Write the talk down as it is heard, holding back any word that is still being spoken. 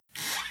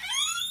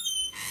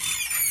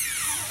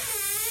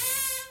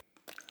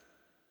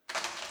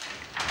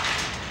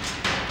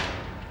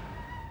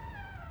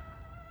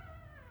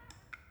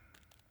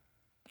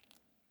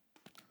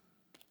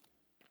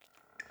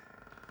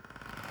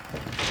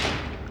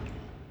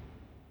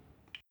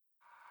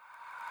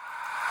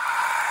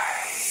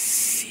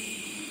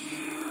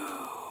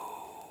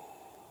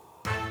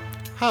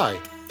Hi,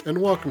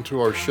 and welcome to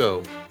our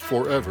show,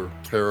 Forever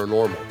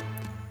Paranormal,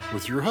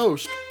 with your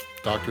host,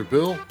 Dr.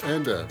 Bill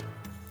and Ed,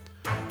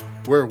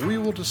 where we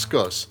will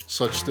discuss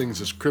such things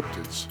as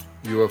cryptids,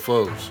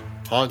 UFOs,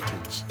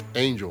 hauntings,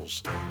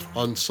 angels,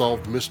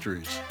 unsolved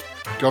mysteries,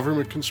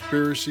 government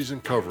conspiracies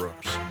and cover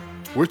ups,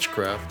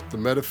 witchcraft, the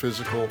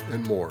metaphysical,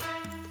 and more,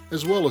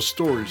 as well as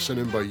stories sent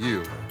in by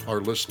you,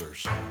 our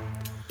listeners.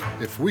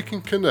 If we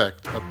can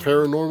connect a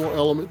paranormal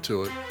element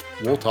to it,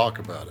 we'll talk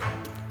about it.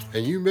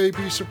 And you may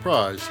be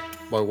surprised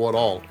by what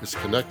all is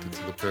connected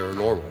to the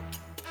paranormal.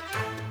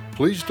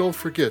 Please don't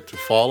forget to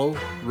follow,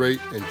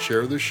 rate, and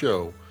share the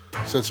show,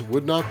 since it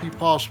would not be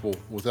possible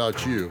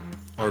without you,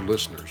 our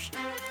listeners.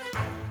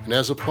 And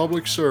as a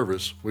public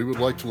service, we would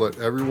like to let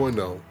everyone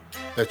know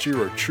that you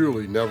are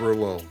truly never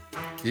alone,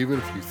 even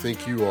if you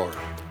think you are.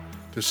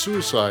 The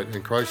Suicide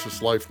and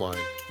Crisis Lifeline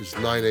is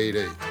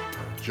 988.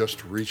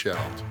 Just reach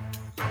out.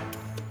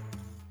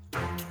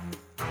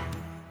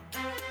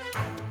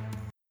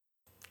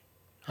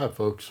 Hi,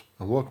 folks,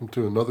 and welcome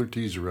to another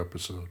teaser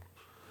episode.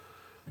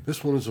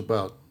 This one is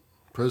about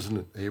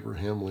President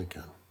Abraham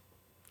Lincoln.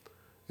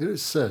 It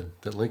is said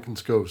that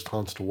Lincoln's ghost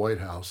haunts the White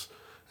House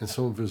and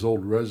some of his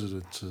old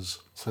residences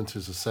since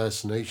his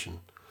assassination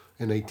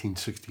in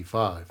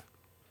 1865.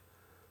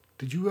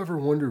 Did you ever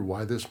wonder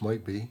why this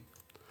might be?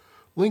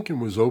 Lincoln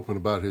was open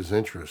about his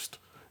interest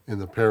in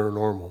the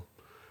paranormal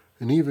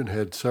and even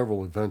had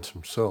several events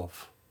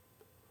himself.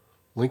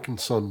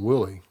 Lincoln's son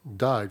Willie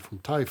died from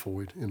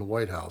typhoid in the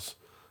White House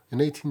in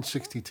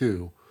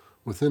 1862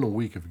 within a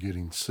week of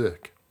getting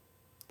sick.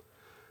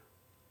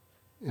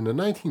 In the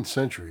 19th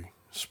century,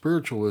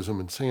 spiritualism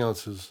and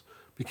seances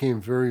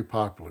became very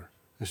popular,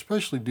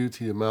 especially due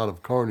to the amount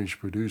of carnage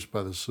produced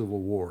by the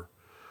Civil War.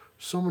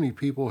 So many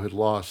people had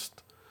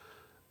lost,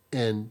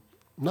 and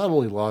not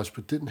only lost,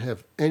 but didn't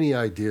have any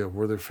idea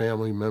where their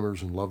family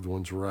members and loved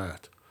ones were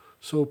at.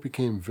 So it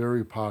became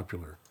very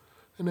popular.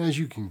 And as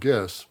you can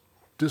guess,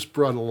 this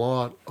brought a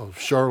lot of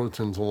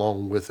charlatans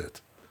along with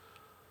it.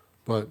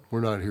 But we're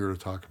not here to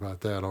talk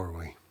about that, are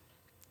we?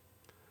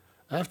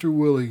 After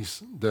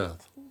Willie's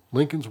death,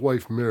 Lincoln's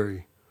wife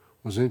Mary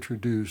was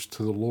introduced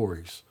to the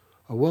Lorries,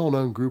 a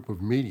well-known group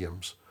of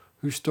mediums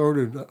who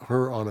started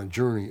her on a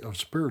journey of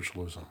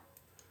spiritualism.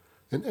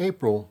 In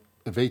April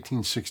of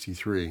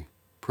 1863,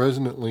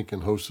 President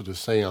Lincoln hosted a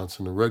seance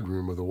in the Red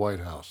Room of the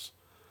White House.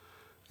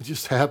 It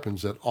just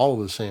happens that all of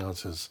the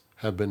seances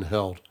have been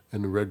held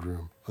in the Red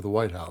Room of the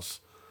White House.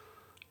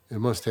 It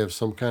must have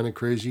some kind of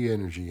crazy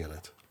energy in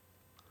it.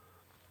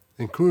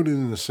 Included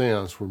in the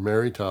seance were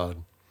Mary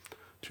Todd,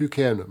 two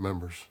cabinet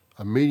members,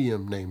 a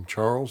medium named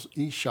Charles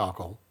E.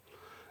 Schockel,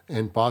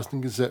 and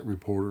Boston Gazette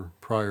reporter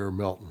Prior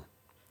Melton.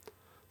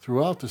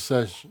 Throughout the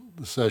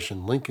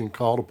session, Lincoln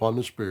called upon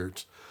the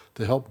spirits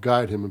to help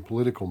guide him in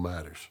political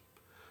matters.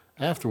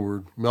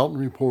 Afterward, Melton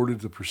reported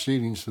the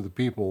proceedings to the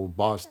people of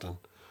Boston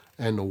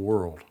and the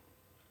world.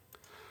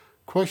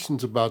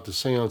 Questions about the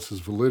seance's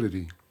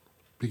validity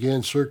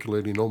began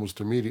circulating almost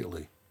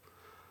immediately.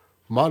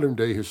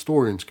 Modern-day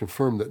historians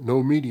confirm that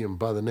no medium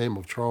by the name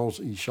of Charles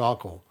E.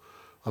 Schockel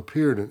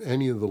appeared in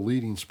any of the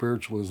leading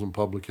spiritualism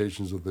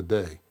publications of the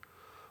day,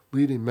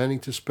 leading many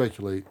to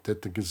speculate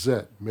that the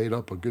Gazette made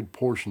up a good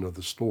portion of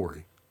the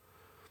story.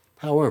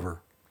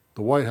 However,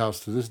 the White House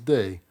to this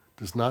day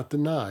does not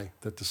deny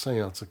that the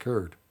seance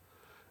occurred.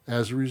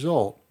 As a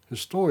result,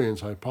 historians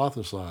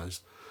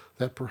hypothesized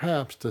that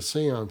perhaps the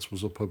seance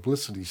was a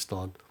publicity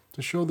stunt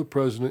to show the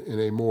president in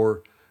a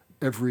more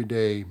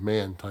everyday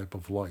man type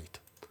of light.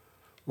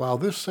 While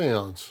this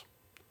seance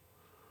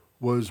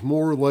was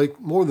more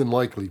than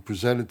likely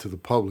presented to the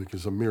public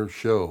as a mere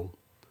show,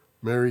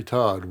 Mary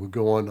Todd would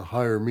go on to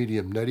hire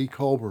medium Nettie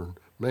Colburn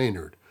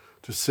Maynard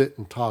to sit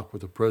and talk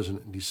with the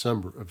president in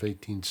December of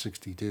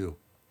 1862.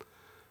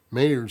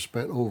 Maynard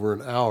spent over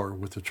an hour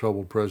with the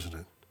troubled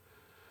president,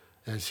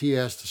 as he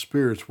asked the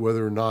spirits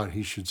whether or not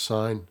he should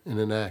sign and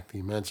enact the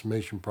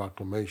Emancipation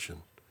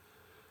Proclamation.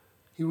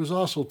 He was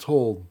also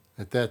told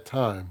at that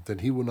time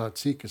that he would not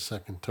seek a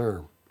second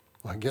term.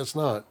 I guess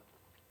not.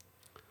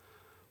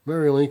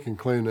 Mary Lincoln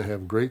claimed to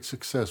have great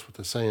success with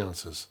the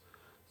seances,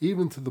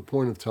 even to the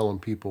point of telling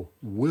people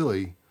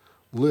Willie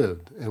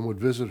lived and would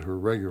visit her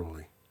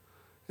regularly.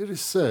 It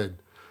is said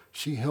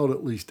she held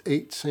at least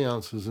 8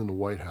 seances in the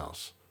White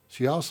House.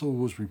 She also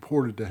was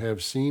reported to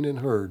have seen and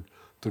heard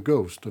the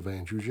ghost of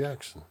Andrew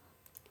Jackson.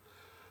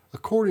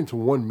 According to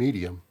one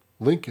medium,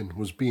 Lincoln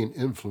was being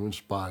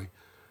influenced by,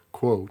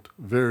 quote,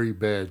 very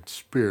bad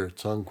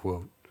spirits,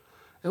 unquote,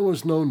 and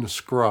was known to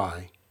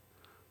scry.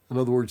 In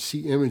other words,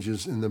 see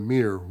images in the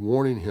mirror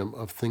warning him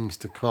of things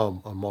to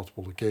come on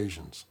multiple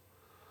occasions.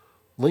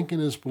 Lincoln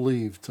is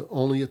believed to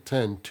only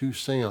attend 2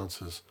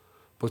 seances,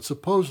 but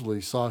supposedly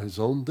saw his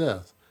own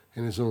death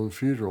and his own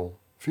funeral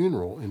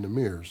in the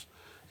mirrors,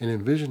 and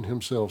envisioned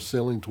himself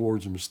sailing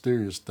towards a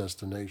mysterious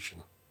destination.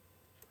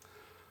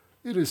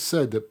 It is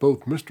said that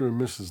both Mr. and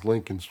Mrs.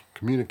 Lincoln's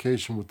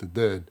communication with the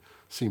dead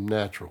seemed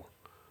natural.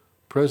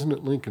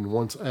 President Lincoln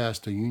once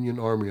asked a Union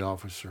Army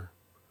officer,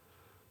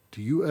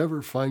 "Do you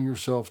ever find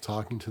yourself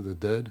talking to the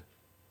dead?"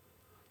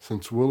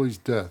 Since Willie's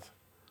death,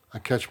 I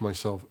catch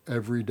myself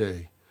every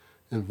day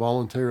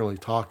involuntarily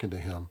talking to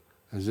him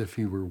as if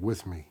he were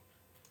with me.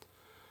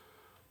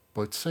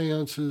 But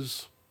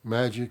seances,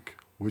 magic,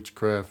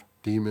 witchcraft,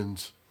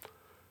 demons,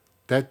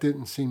 that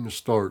didn't seem to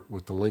start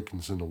with the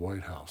Lincolns in the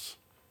White House.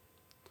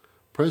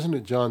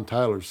 President John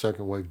Tyler's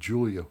second wife,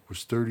 Julia,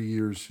 was 30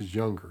 years his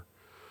younger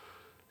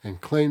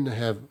and claimed to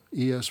have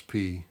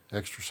ESP,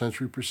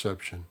 extrasensory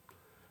perception,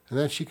 and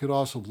that she could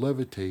also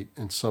levitate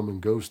and summon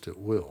ghosts at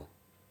will.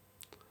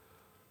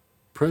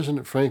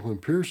 President Franklin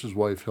Pierce's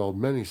wife held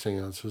many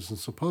seances and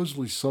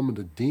supposedly summoned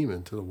a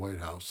demon to the White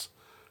House,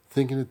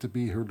 thinking it to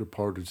be her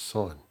departed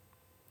son.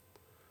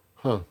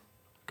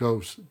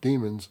 Ghosts,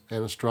 demons,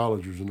 and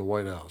astrologers in the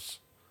White House.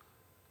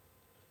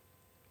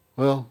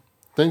 Well,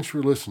 thanks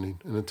for listening,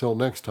 and until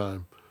next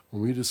time,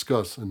 when we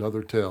discuss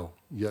another tale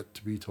yet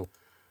to be told.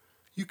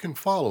 You can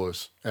follow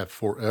us at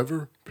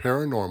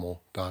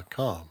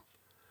foreverparanormal.com.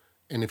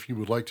 And if you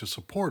would like to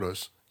support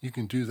us, you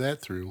can do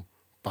that through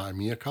Buy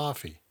Me a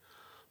Coffee.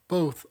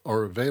 Both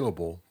are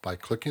available by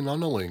clicking on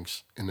the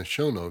links in the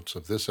show notes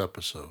of this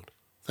episode.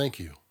 Thank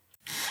you.